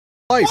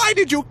life. Why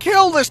did you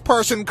kill this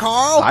person,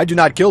 Carl? I do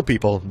not kill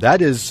people.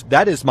 That is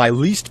my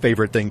least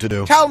favorite thing to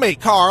do. Tell me,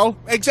 Carl,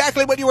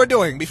 exactly what you were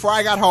doing before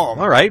I got home.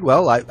 All right,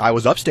 well, I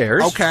was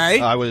upstairs.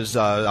 Okay. I was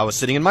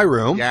sitting in my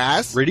room.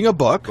 Yes. Reading a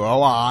book.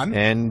 Go on.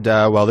 And,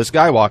 well, this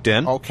guy walked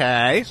in.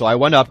 Okay. So I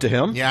went up to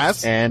him.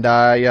 Yes. And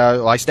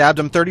I stabbed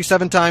him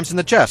 37 times in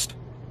the chest.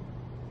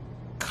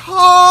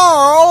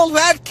 Carl,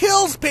 that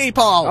kills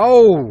people!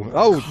 Wow,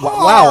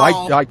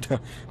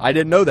 I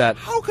didn't know that.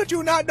 How could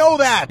you not know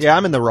that? Yeah,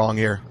 I'm in the wrong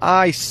here.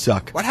 I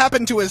suck. What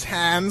happened to his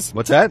hands?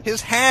 What's that?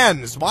 His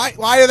hands. Why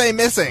are they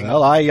missing?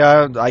 Well,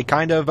 I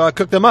kind of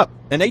cooked them up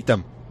and ate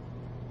them.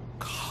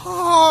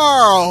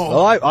 Carl!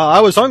 Well, I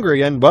was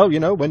hungry, and, well, you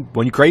know,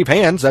 when you crave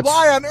hands, that's...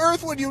 Why on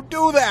earth would you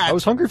do that? I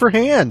was hungry for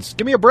hands.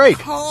 Give me a break.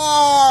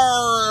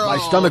 Carl! My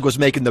stomach was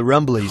making the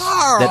rumblies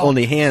Carl! that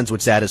only hands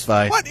would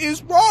satisfy. What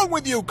is wrong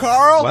with you,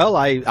 Carl? Well,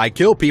 I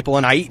kill people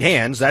and I eat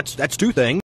hands. That's two things.